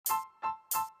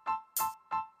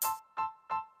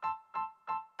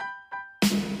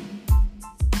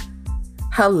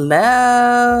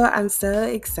Hello, I'm so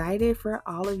excited for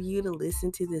all of you to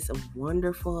listen to this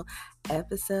wonderful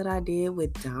episode I did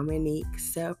with Dominique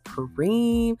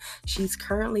Supreme. She's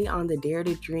currently on the Dare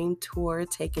to Dream tour,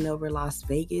 taking over Las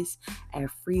Vegas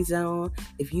at Free Zone.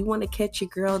 If you want to catch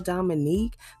your girl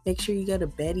Dominique, make sure you go to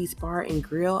Betty's Bar and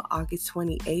Grill August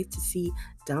 28th to see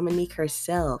Dominique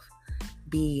herself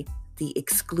be the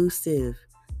exclusive,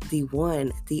 the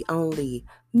one, the only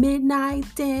Midnight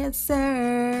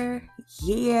Dancer.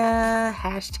 Yeah.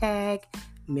 Hashtag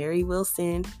Mary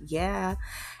Wilson. Yeah.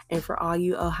 And for all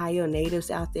you Ohio natives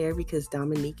out there, because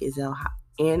Dominique is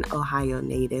an Ohio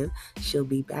native, she'll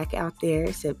be back out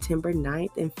there September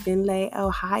 9th in Findlay,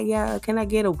 Ohio. Can I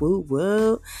get a woo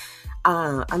woo?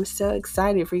 I'm so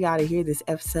excited for y'all to hear this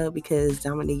episode because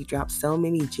Dominique dropped so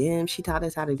many gems. She taught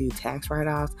us how to do tax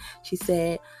write-offs. She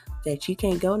said that you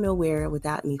can't go nowhere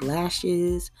without any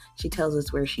lashes. She tells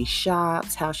us where she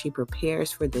shops, how she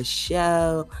prepares for the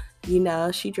show. You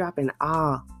know, she dropping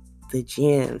all the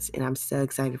gems, and I'm so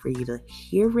excited for you to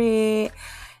hear it.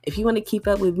 If you want to keep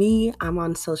up with me, I'm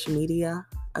on social media,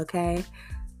 okay?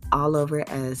 All over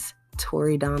as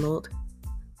Tori Donald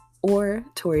or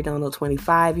Tori Donald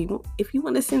 25. If you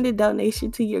want to send a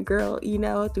donation to your girl, you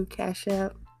know, through Cash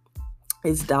App,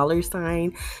 it's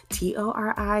 $TORIDONALD.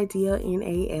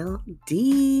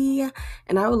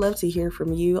 And I would love to hear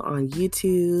from you on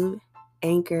YouTube,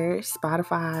 Anchor,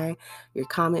 Spotify, your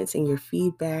comments and your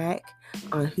feedback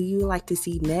on who you like to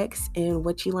see next and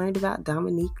what you learned about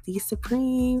Dominique the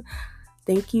Supreme.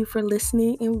 Thank you for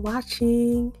listening and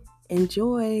watching.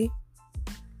 Enjoy.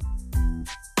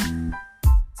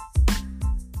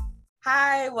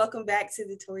 Hi, welcome back to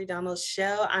the Tori Donald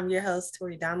Show. I'm your host,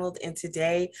 Tori Donald, and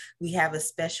today we have a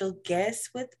special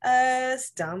guest with us,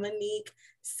 Dominique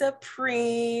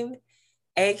Supreme,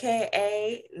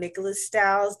 aka Nicholas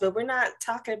Styles, but we're not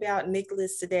talking about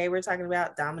Nicholas today. We're talking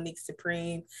about Dominique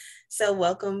Supreme. So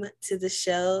welcome to the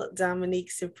show,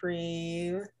 Dominique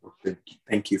Supreme.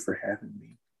 Thank you for having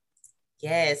me.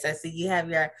 Yes, I see you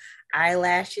have your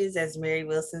eyelashes. As Mary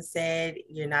Wilson said,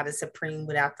 you're not a Supreme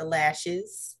without the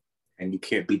lashes. And you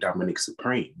can't be Dominique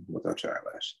Supreme without your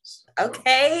eyelashes.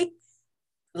 Okay.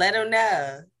 Let them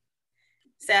know.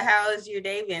 So how has your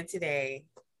day been today?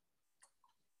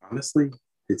 Honestly,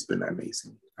 it's been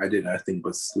amazing. I did nothing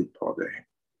but sleep all day.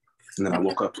 And then I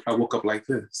woke up like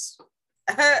this.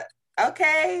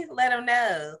 Okay. Let them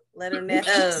know. Let them know.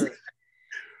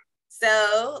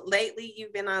 So lately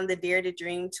you've been on the Dare to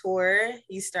Dream tour.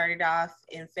 You started off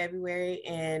in February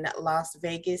in Las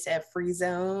Vegas at Free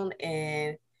Zone,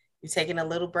 and you're taking a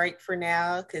little break for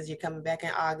now because you're coming back in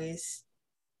August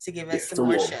to give us some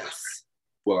more shows.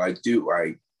 Well, I did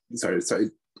one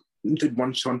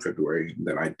show in February,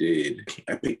 then I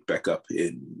picked back up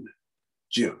in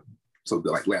June, so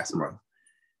like last month.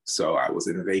 So I was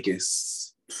in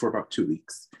Vegas for about 2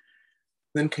 weeks,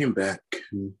 then came back.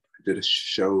 I did a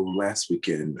show last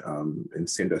weekend in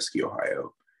Sandusky,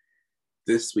 Ohio.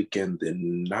 This weekend, the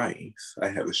 9th, I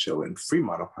have a show in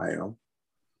Fremont, Ohio.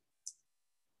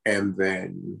 And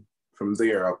then from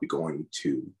there, I'll be going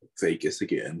to Vegas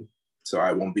again. So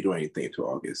I won't be doing anything until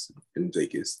August in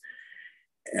Vegas.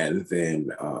 And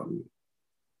then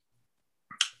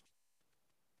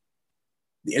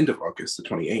the end of August, the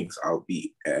 28th, I'll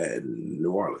be in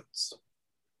New Orleans.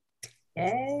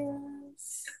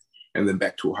 Yes. And then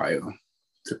back to Ohio,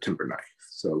 September 9th.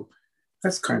 So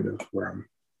that's kind of where I'm,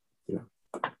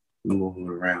 moving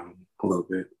around a little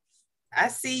bit. I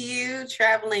see you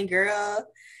traveling, girl.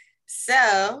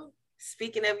 So,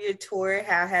 speaking of your tour,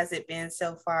 how has it been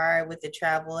so far with the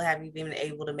travel? Have you been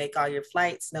able to make all your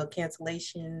flights? No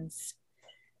cancellations?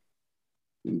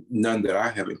 None that I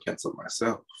haven't canceled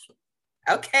myself.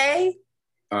 Okay.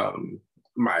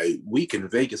 My week in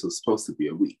Vegas was supposed to be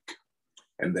a week,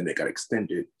 and then it got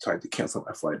extended, so I had to cancel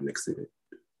my flight and extend it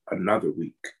another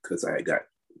week because I got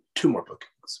 2 more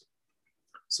bookings.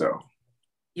 So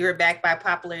you were back by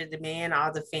popular demand.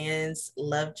 All the fans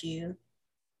loved you.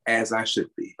 As I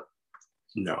should be.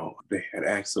 No, they had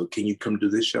asked, so can you come do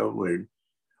this show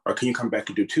or can you come back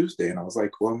and do Tuesday? And I was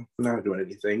like, well, I'm not doing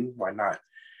anything. Why not?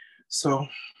 So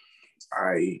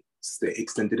I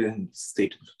extended it and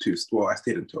stayed until Tuesday. Well, I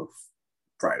stayed until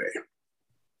Friday.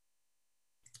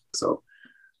 So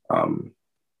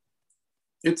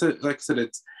it's like I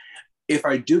said, if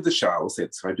I do the show, I will say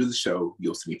if I do the show,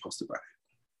 you'll see me post about it.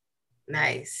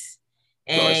 Nice.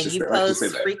 And you post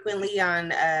frequently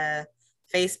on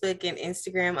Facebook and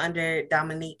Instagram under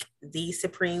Dominique the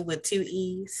Supreme with 2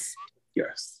 E's.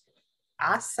 Yes.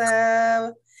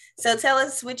 Awesome. So tell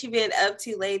us what you've been up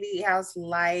to lately. How's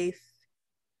life?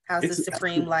 How's the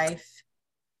Supreme life?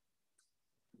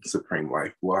 Supreme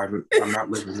life. Well, I'm not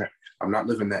living that. I'm not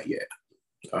living that yet.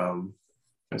 And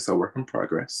so work in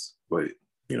progress, but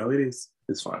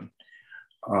it's fun.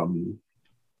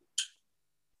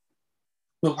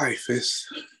 But life is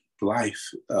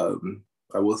life.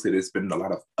 I will say there's been a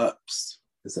lot of ups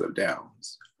instead of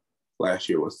downs. Last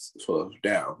year was full of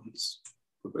downs,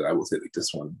 but I will say like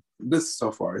this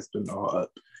so far has been all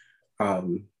up.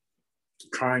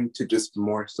 Trying to just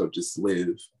more so just live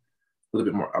a little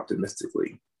bit more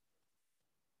optimistically.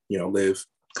 Live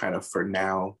kind of for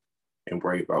now and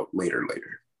worry about later.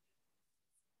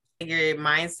 Your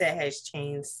mindset has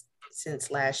changed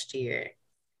since last year.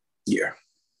 Yeah.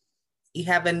 You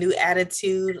have a new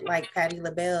attitude like Patti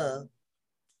LaBelle.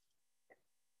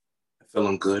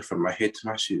 Feeling good from my head to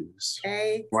my shoes.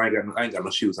 Okay. Well, I ain't got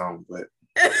no shoes on, but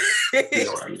you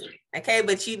know what I mean. Okay,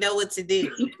 but you know what to do.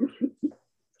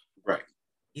 Right.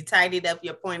 You tidied up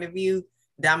your point of view.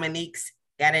 Dominique's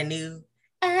got a new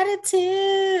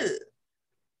attitude.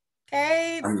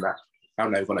 Okay. I'm not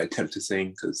going to attempt to sing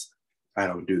because I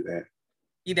don't do that.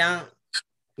 You don't?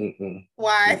 Mm-mm.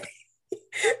 Why?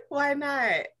 Why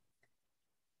not?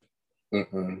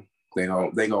 Mm-mm.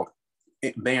 They go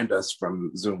banned us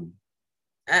from Zoom.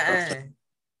 I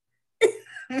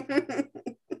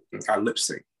lip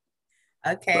sync.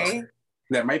 Okay. So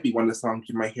that might be one of the songs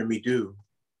you might hear me do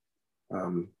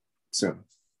soon.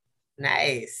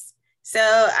 Nice.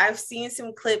 So I've seen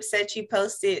some clips that you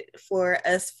posted for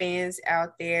us fans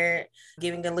out there,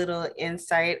 giving a little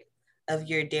insight of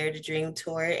your Dare to Dream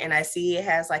tour. And I see it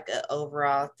has like an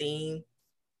overall theme.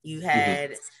 You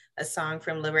had a song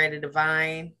from Loretta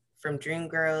Devine, from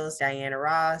Dreamgirls, Diana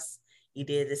Ross. You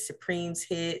did the Supremes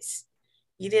hits.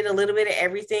 You did a little bit of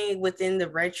everything within the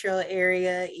retro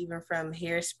area, even from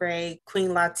Hairspray, Queen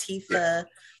Latifah,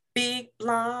 Big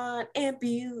Blonde and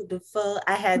Beautiful.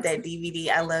 I had that DVD.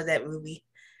 I love that movie.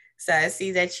 So I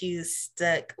see that you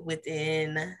stuck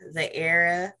within the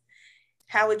era.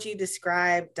 How would you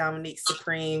describe Dominique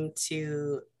Supreme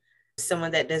to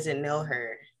someone that doesn't know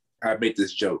her? I made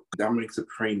this joke. Dominique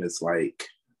Supreme is like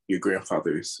your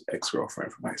grandfather's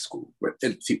ex-girlfriend from high school, but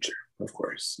in the future, of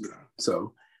course.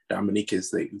 So Dominique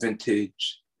is like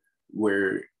vintage,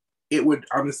 where it would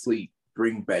honestly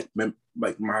bring back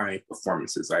like my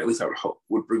performances. At least I would hope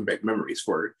would bring back memories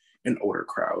for an older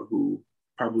crowd who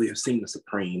probably have seen the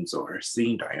Supremes or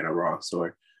seen Diana Ross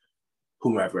or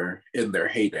whomever in their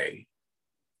heyday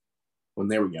when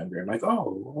they were younger. And like,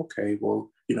 oh, okay,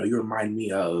 well, you remind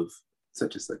me of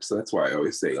such and such. So that's why I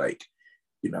always say like,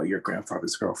 your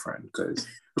grandfather's girlfriend, because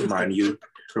I want to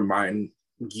remind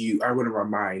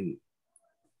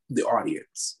the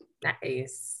audience.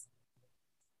 Nice.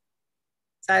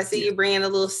 So I see you bringing a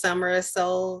little Summer of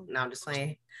Soul. No, I'm just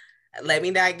playing. Let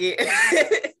me not get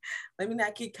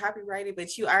copyrighted,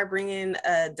 but you are bringing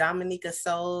Dominica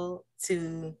Soul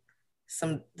to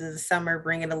the summer,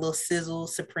 bringing a little sizzle,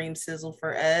 Supreme sizzle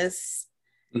for us.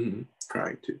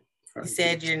 Trying to. You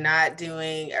said you're not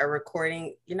doing a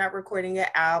recording. You're not recording an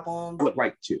album. I would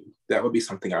like to. That would be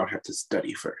something I would have to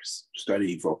study first.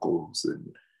 Study vocals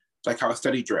and like how I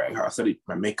study drag, how I study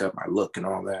my makeup, my look, and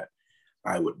all that.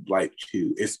 I would like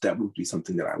to. If that would be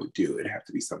something that I would do, it'd have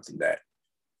to be something that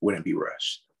wouldn't be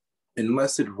rushed.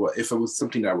 Unless if it was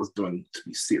something that I was doing to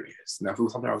be serious. Now, if it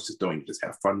was something I was just doing to just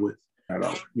have fun with, I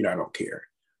don't care.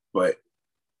 But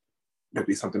that'd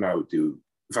be something I would do.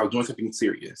 If I was doing something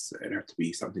serious, it'd have to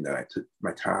be something that I took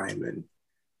my time and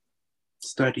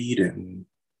studied and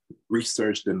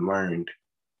researched and learned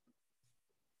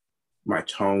my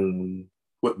tone,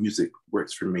 what music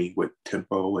works for me, what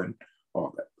tempo and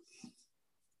all that.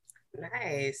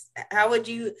 Nice. How would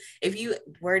you, if you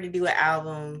were to do an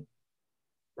album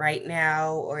right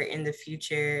now or in the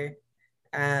future,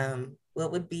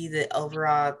 what would be the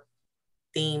overall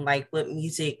theme? Like, what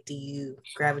music do you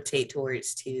gravitate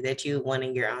towards that you want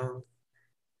in your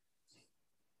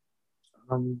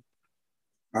own?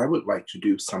 I would like to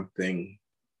do something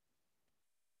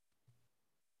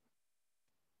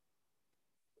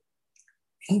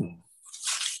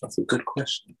that's a good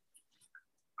question.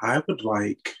 I would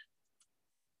like,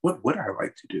 what would I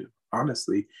like to do?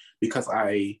 Honestly, because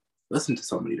I listen to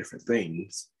so many different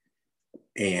things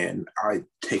and I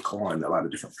take on a lot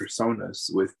of different personas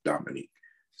with Dominique.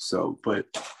 So, but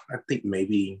I think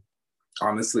maybe,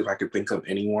 honestly, if I could think of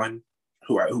anyone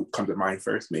who comes to mind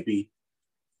first, maybe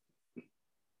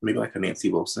like a Nancy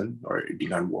Wilson or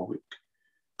Dionne Warwick,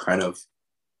 kind of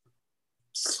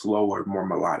slower, more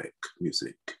melodic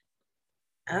music.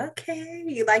 Okay,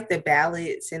 you like the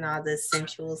ballads and all the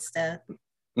sensual stuff.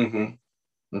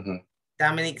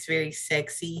 Dominique's very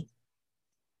sexy.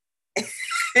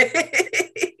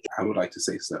 I would like to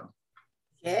say so.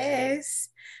 Yes.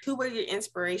 Who were your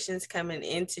inspirations coming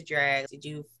into drag? Did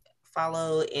you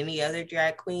follow any other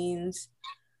drag queens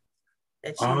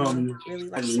that you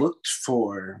really I like? looked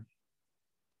for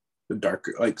the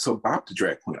darker, like, so Bob the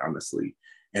Drag Queen, honestly,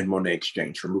 and Monet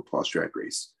Exchange from RuPaul's Drag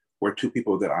Race were two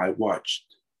people that I watched,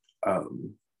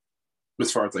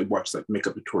 as far as like watched like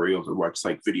makeup tutorials or watched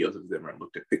like videos of them or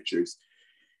looked at pictures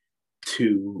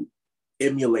to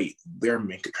emulate their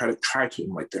makeup, try to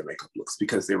emulate their makeup looks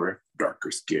because they were darker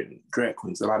skinned drag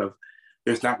queens.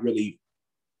 There's not really,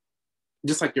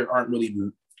 just like there aren't really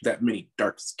that many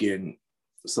dark skinned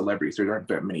celebrities, there aren't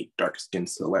that many dark skinned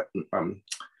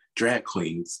drag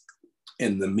queens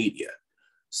in the media.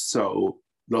 So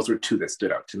those were two that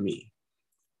stood out to me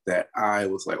that I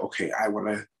was like, okay,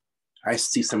 I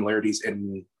see similarities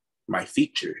in my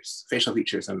features, facial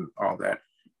features and all that,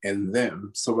 and them.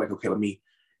 So like, okay, let me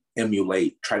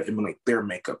try to emulate their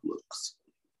makeup looks.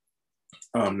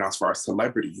 Now, as far as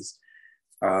celebrities,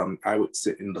 I would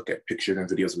sit and look at pictures and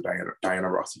videos of Diana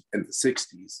Ross in the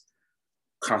 60s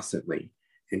constantly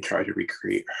and try to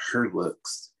recreate her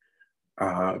looks.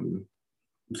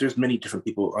 There's many different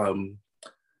people.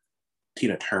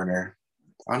 Tina Turner,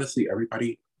 honestly,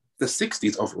 everybody, the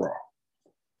 60s overall.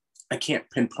 I can't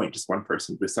pinpoint just one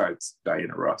person besides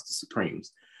Diana Ross, the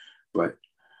Supremes, but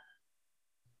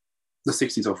the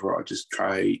 60s overall, just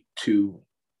try to,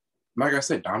 like I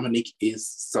said, Dominique is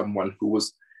someone who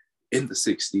was in the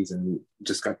 60s and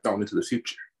just got thrown into the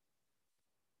future.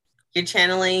 You're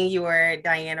channeling your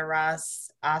Diana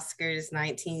Ross Oscars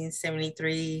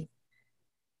 1973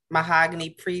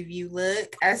 mahogany preview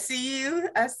look. I see you.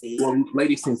 Well,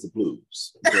 Lady Sings the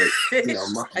Blues, but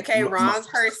okay, wrong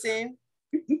person.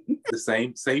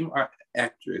 The same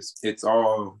actress. It's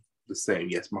all the same.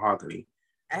 Yes, mahogany.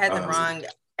 I had the wrong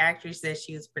actress that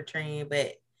she was portraying,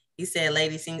 but you said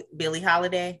Lady Sing Billie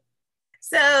Holiday.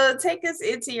 So take us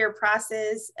into your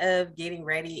process of getting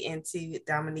ready into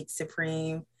Dominique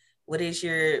Supreme. What is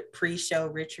your pre-show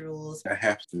rituals? I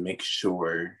have to make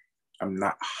sure I'm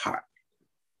not hot.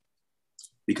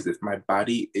 Because if my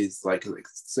body is like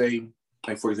say,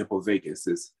 like for example, Vegas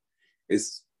is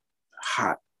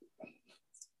hot.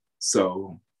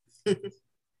 So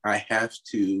I have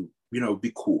to,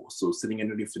 be cool. So sitting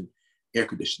underneath the air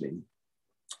conditioning.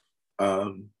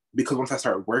 Because once I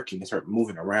start working and start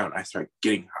moving around, I start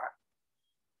getting hot.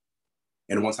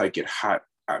 And once I get hot,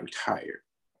 I'm tired.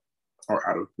 Or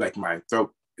out of like my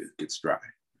throat gets dry.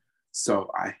 So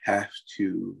I have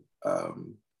to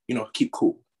keep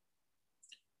cool.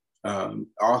 I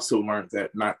also learned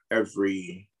that not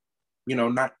every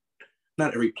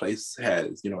place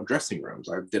has dressing rooms.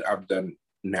 I've done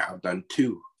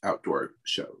 2 outdoor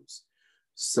shows,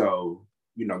 so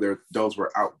those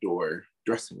were outdoor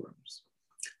dressing rooms.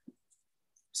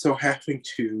 So having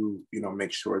to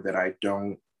make sure that I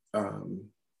don't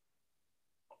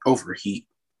overheat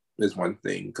is one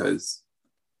thing, because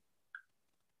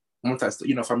once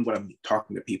if I'm going to be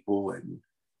talking to people and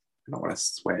I don't want to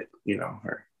sweat,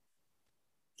 or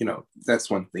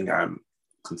that's one thing I'm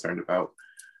concerned about.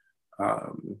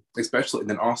 Especially, and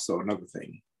then also another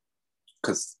thing,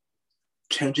 because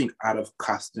changing out of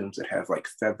costumes that have like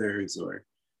feathers or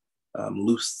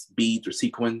loose beads or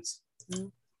sequins, mm-hmm.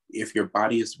 If your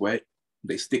body is wet,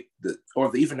 they stick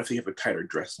even if you have a tighter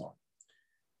dress on,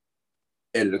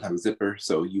 it doesn't have a zipper,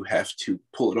 so you have to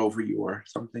pull it over you or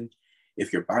something.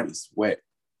 If your body's wet,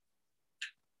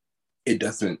 it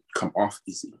doesn't come off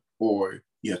easy, or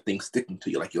you have things sticking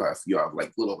to you, like you have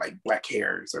like little like black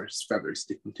hairs or feathers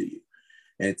sticking to you,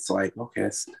 and it's like, okay,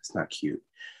 that's not cute.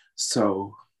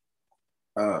 So,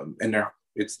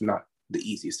 it's not the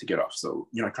easiest to get off. So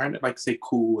trying to like stay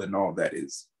cool and all that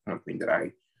is something that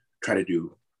I try to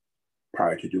do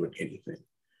prior to doing anything.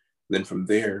 Then from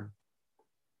there,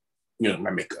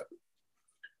 my makeup.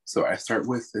 So I start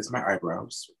with my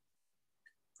eyebrows.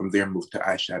 From there, move to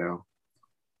eyeshadow.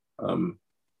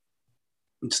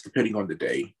 Just depending on the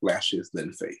day, lashes,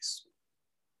 then face.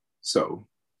 So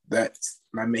that's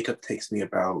my makeup takes me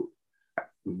about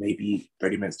maybe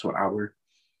 30 minutes to an hour.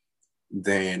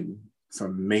 Then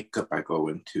from makeup, I go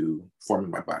into forming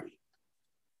my body.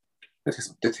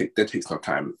 That takes no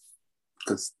time,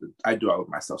 because I do all of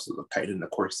myself, so tight in the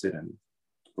corset and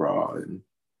bra and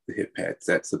the hip pads.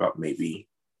 That's about maybe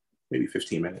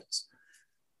 15 minutes.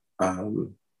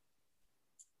 Now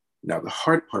the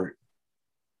hard part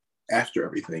after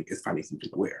everything is finding something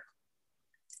to wear.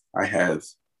 I have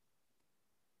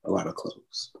a lot of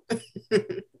clothes.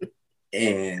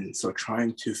 And so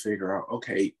trying to figure out,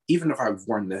 okay, even if I've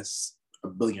worn this a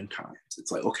billion times,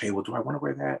 it's like, okay, well, do I want to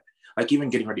wear that? Like even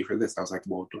getting ready for this, I was like,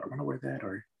 well, do I want to wear that?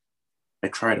 Or I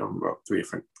tried on about three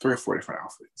or four different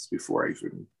outfits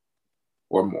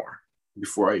or more,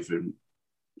 before I even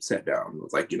sat down. I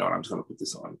was like, you know what, I'm just gonna put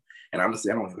this on. And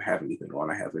honestly, I don't even have anything on.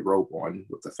 I have a robe on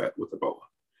with the boa.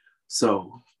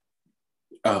 So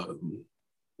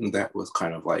that was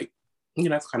kind of like,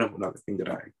 that's kind of another thing that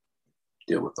I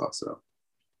deal with also.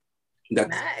 That's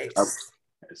Nice.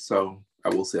 so I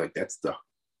will say, like, that's the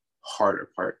harder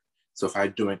part. So if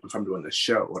I'm doing the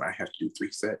show and I have to do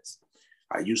 3 sets,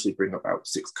 I usually bring about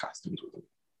 6 costumes with me.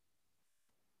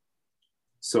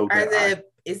 So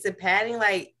is the padding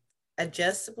like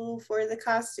adjustable for the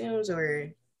costumes,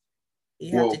 or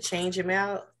you have to well, change them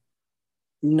out?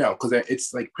 no, because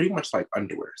it's like pretty much like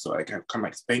underwear. So like I have kind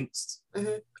of like Spanx.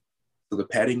 Mm-hmm. So the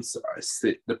padding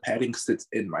sits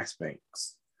in my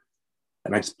Spanx,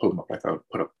 and I just pull them up like I would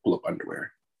pull up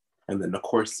underwear. And then the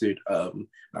corset. Now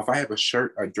if I have a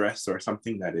shirt, a dress, or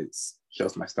something that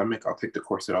shows my stomach, I'll take the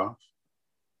corset off.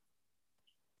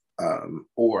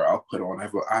 Or I'll put on. I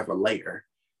have a layer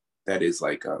that is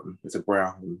like it's a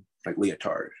brown like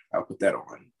leotard. I'll put that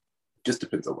on. Just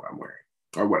depends on what I'm wearing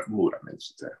or what mood I'm in.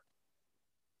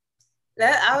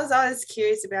 That I was always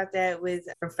curious about that with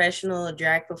professional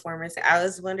drag performers. I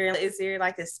was wondering, is there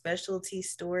like a specialty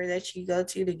store that you go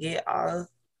to get all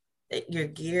your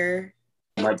gear?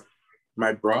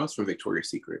 My bra's from Victoria's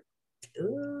Secret.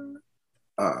 Ooh.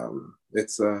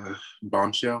 It's a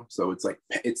bombshell, so it's like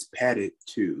it's padded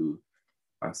to.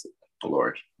 Oh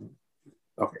Lord.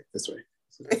 Okay, this way.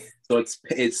 So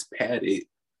it's padded.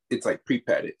 It's like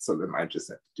pre-padded. So then I just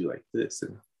have to do like this,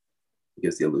 and it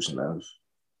gives the illusion of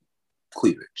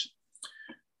cleavage.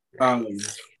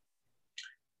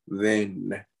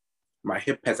 Then my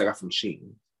hip pads I got from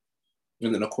Shein,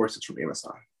 and then of course it's from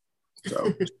Amazon.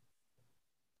 So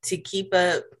to keep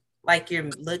up like your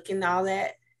look and all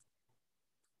that,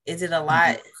 is it a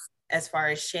lot as far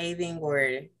as shaving,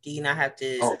 or do you not have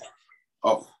to?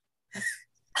 Oh.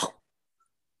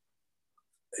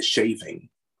 Shaving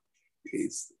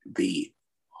is the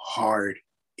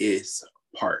hardest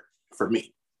part for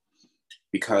me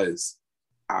because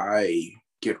I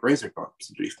get razor bumps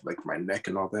underneath like my neck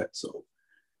and all that, so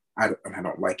I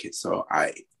don't like it. So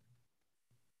I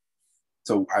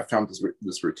found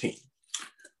this routine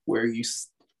where you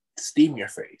steam your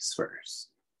face first,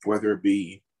 whether it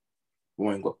be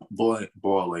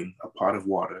boiling a pot of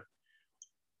water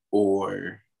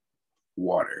or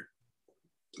water.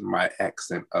 My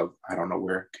accent of I don't know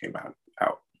where it came out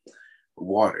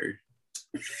water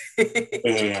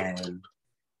and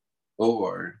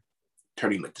or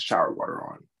turning like the shower water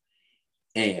on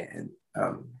and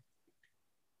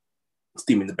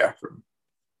steaming the bathroom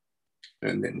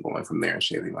and then going from there and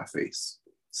shaving my face.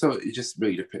 So it just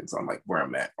really depends on like where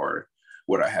I'm at or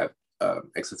what I have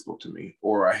accessible to me,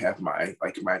 or I have my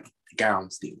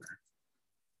gown steamer.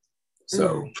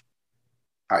 So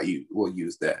I will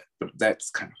use that, but that's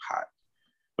kind of hot.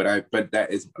 But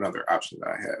that is another option that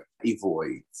I have.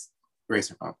 Avoid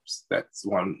razor bumps. That's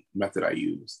one method I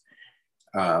use.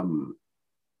 The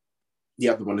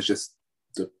other one is just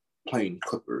the plain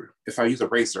clipper. If I use a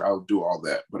razor, I'll do all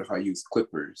that. But if I use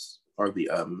clippers or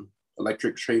the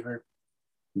electric shaver,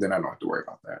 then I don't have to worry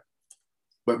about that.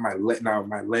 But my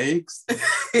legs,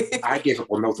 I gave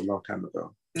up on those a long time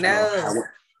ago. No,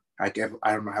 I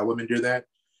don't know how women do that.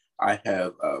 I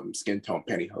have skin tone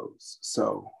pantyhose,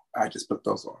 so I just put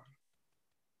those on.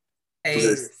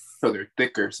 hey. So they're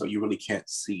thicker, so you really can't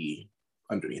see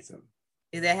underneath them.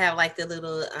 Do they have like the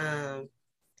little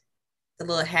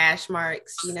hash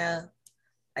marks,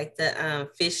 like the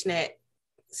fishnet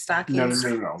stockings?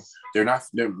 No. They're not.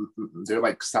 They're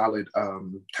like solid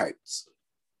tights.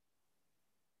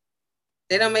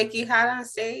 They don't make you hot on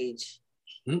stage?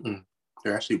 Mm-mm.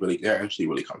 They're actually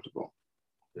really comfortable.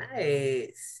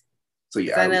 Nice. So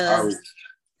yeah, I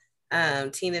know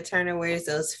Tina Turner wears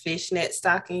those fishnet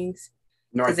stockings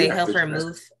because they help her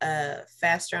move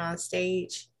faster on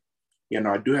stage. Yeah,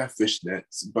 no, I do have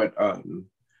fishnets, but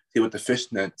see, with the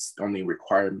fishnets, the only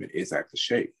requirement is I have to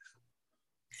shave.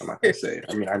 I'm not gonna say.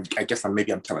 I mean, I guess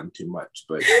maybe I'm telling too much,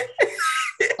 but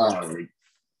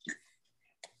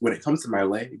when it comes to my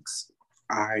legs,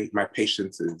 my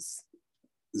patience is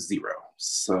 0.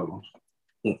 So,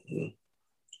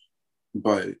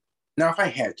 but now if I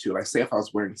had to, like, say if I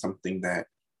was wearing something that,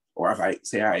 or if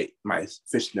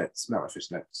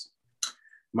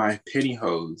my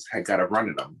pantyhose had got a run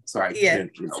in them, so I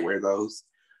didn't, wear those.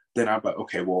 Then I'm like,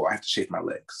 okay, well, I have to shave my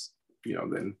legs.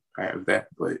 Then I have that,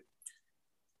 but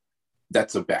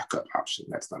that's a backup option.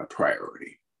 That's not a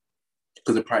priority,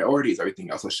 because the priority is everything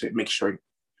else. So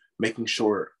making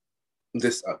sure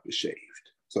this up is shaved.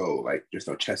 So like, there's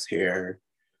no chest hair,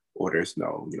 or there's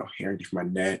no hair underneath my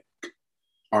neck.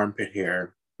 armpit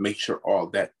hair, make sure all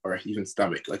that, or even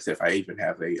stomach. Like I said, if I even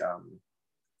have a,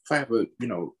 if I have a,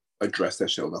 a dress that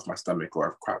shows off my stomach or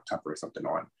a crop top or something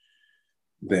on,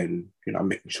 then, I'm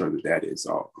making sure that that is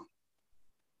all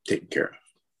taken care of.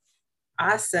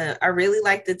 Awesome. I really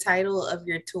like the title of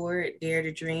your tour, Dare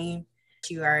to Dream.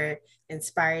 You are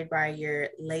inspired by your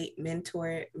late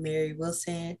mentor, Mary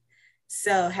Wilson.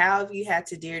 So how have you had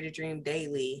to dare to dream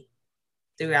daily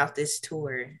throughout this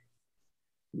tour?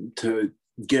 To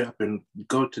get up and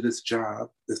go to this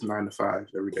job, this 9 to 5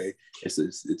 every day,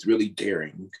 it's really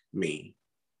daring me,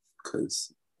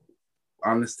 because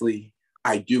honestly,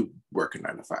 I do work a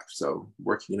 9 to 5. So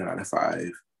working in a 9 to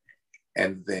 5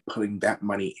 and then putting that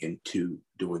money into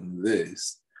doing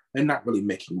this and not really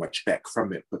making much back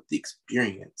from it, but the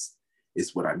experience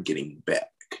is what I'm getting back.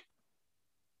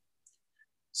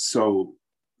 So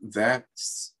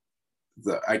that's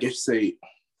I guess say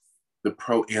the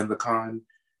pro and the con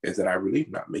is that I really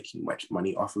am not making much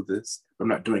money off of this. I'm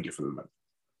not doing it for the money.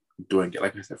 I'm doing it,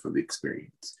 like I said, for the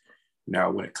experience.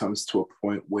 Now, when it comes to a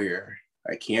point where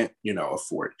I can't,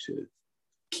 afford to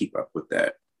keep up with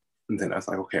that, and then I was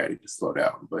like, okay, I need to slow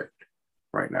down. But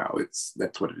right now,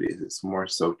 that's what it is. It's more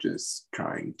so just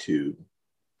trying to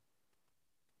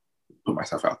put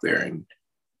myself out there and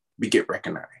get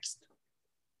recognized.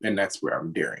 And that's where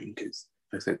I'm daring, because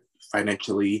like I said,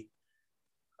 financially,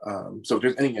 so if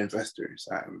there's any investors,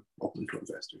 I'm open to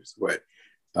investors, but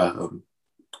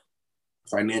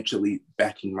financially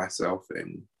backing myself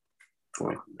and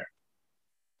going from there.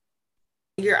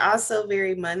 You're also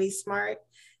very money smart.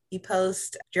 You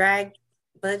post drag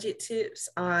budget tips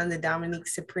on the Dominique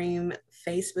Supreme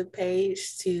Facebook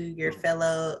page to your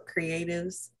fellow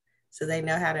creatives so they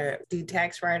know how to do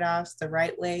tax write-offs the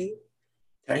right way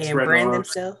and brand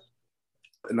themselves.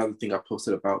 Another thing I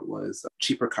posted about was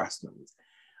cheaper costumes.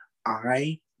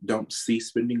 I don't see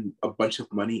spending a bunch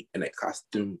of money in a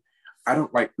costume. I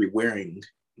don't like re-wearing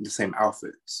the same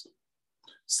outfits.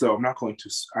 So I'm not going to,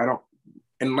 I don't,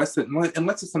 unless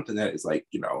it's something that is like,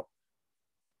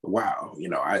 wow,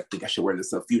 I think I should wear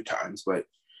this a few times, but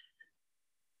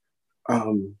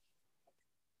I've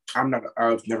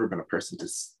never been a person to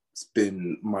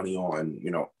spend money on,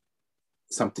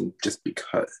 something just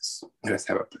because it has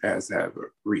to have a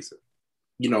reason.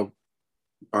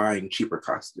 Buying cheaper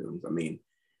costumes. I mean,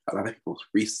 a lot of people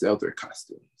resell their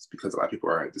costumes because a lot of people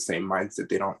are at the same mindset.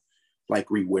 They don't like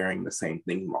re-wearing the same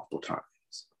thing multiple times.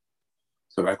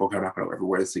 So like, okay, I'm not going to ever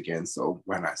wear this again, so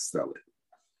why not sell it?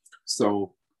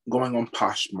 So going on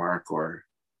Poshmark or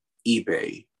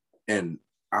eBay, and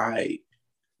I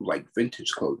like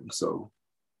vintage clothing, so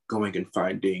going and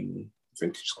finding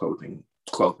vintage clothing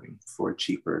for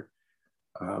cheaper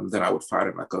than I would find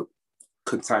in like a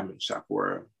consignment shop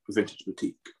or a vintage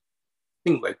boutique,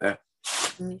 things like that.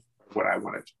 Mm-hmm. What I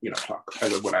want to, talk,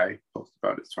 what I post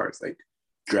about as far as like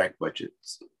drag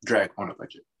on a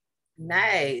budget.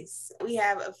 Nice. We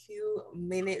have a few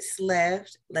minutes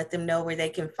left. Let them know where they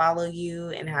can follow you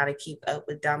and how to keep up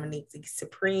with Dominique the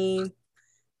Supreme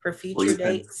for future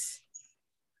dates.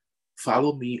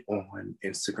 Follow me on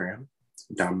Instagram,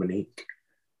 Dominique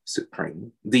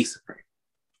Supreme, the Supreme.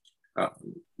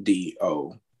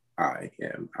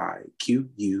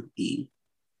 DOMINIQUETHEESUPREME.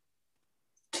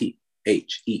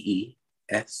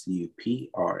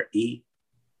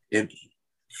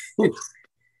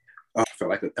 I felt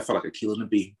like a kilo in a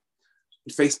bee.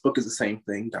 Facebook is the same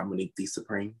thing, Dominique the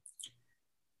Supreme,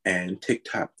 and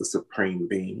TikTok the Supreme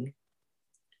Being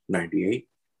 98.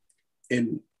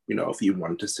 And if you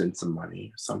wanted to send some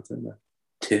money or something, a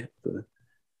tip, a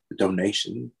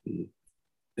donation,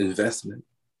 investment,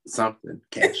 something,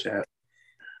 Cash App.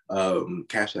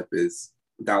 Cash App is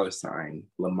 $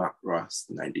 Lamont Ross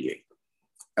 98,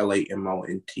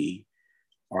 LAMONT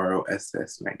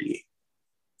ROSS 98.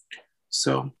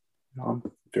 So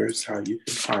there's how you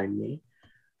can find me.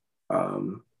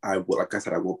 Like I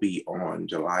said, I will be on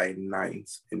July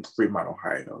 9th in Fremont,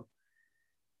 Ohio.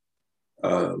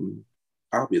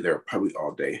 I'll be there probably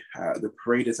all day. The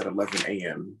parade is at 11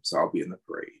 a.m., so I'll be in the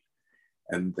parade.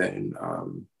 And then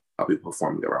I'll be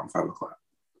performing around 5 o'clock.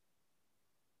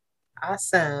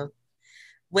 Awesome.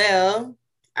 Well,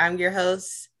 I'm your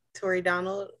host, Tori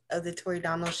Donald of the Tori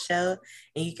Donald Show,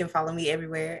 and you can follow me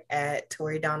everywhere at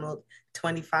Tori Donald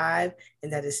 25,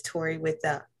 and that is Tori with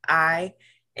the I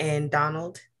and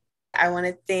Donald. I want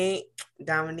to thank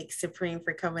Dominique Supreme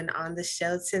for coming on the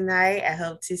show tonight. I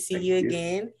hope to see you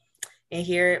again and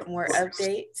hear more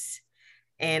updates.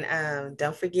 And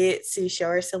don't forget to show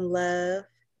her some love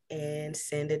and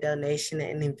send a donation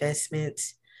and investment,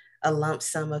 a lump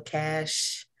sum of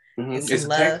cash. Mm-hmm. It's a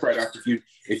tax write-off.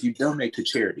 If you donate to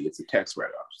charity, it's a tax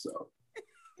write-off. So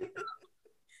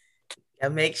Yeah,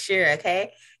 make sure,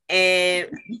 okay? And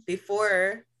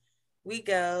before we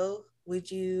go,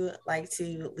 would you like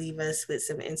to leave us with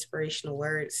some inspirational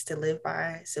words to live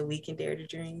by so we can dare to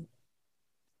dream?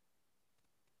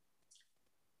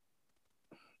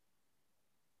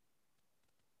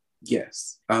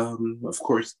 Yes. Of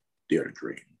course, dare to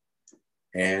dream.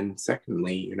 And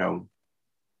secondly,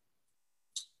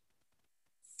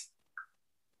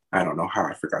 I don't know how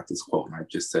I forgot this quote, and I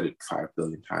just said it 5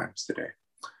 billion times today.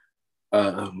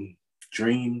 Um,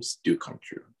 Dreams do come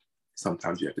true.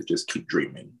 Sometimes you have to just keep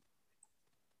dreaming.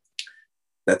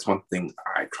 That's one thing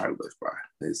I try to live by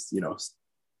is,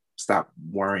 stop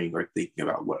worrying or thinking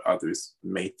about what others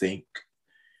may think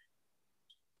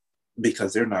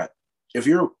because they're not. If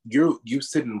you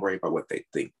sit and worry about what they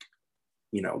think,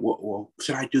 well,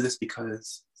 should I do this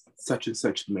because such and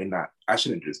such may not, I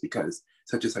shouldn't do this because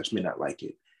such and such may not like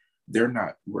it. They're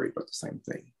not worried about the same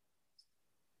thing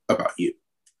about you.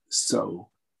 So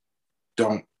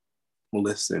don't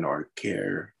listen or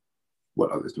care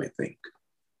what others may think.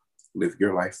 Live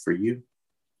your life for you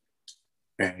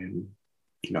and,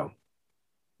 you know,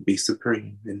 be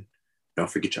supreme and don't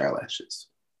forget your eyelashes.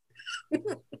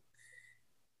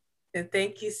 And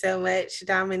thank you so much,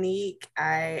 Dominique.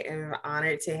 I am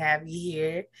honored to have you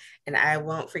here, and I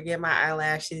won't forget my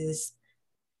eyelashes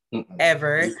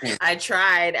ever. I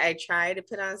tried to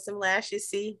put on some lashes,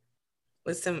 see,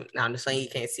 with some. No, I'm just saying you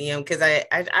can't see them because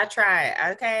I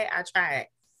tried. Okay, I tried.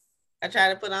 I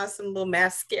tried to put on some little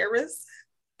mascaras,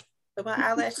 but my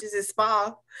eyelashes is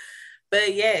small.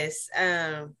 But yes,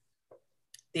 dare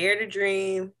to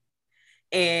dream,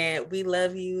 and we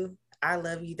love you. I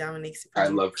love you, Dominique.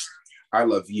 I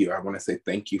love you. I want to say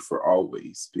thank you for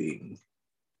always being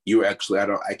you. Actually,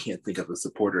 I can't think of a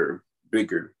supporter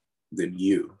bigger than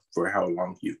you for how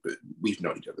long we've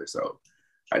known each other. So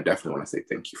I definitely want to say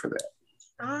thank you for that.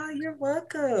 Oh, you're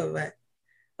welcome.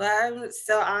 Well, I'm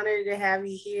so honored to have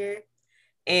you here.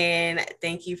 And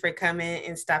thank you for coming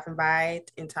and stopping by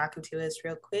and talking to us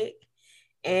real quick.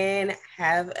 And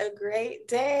have a great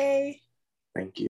day. Thank you.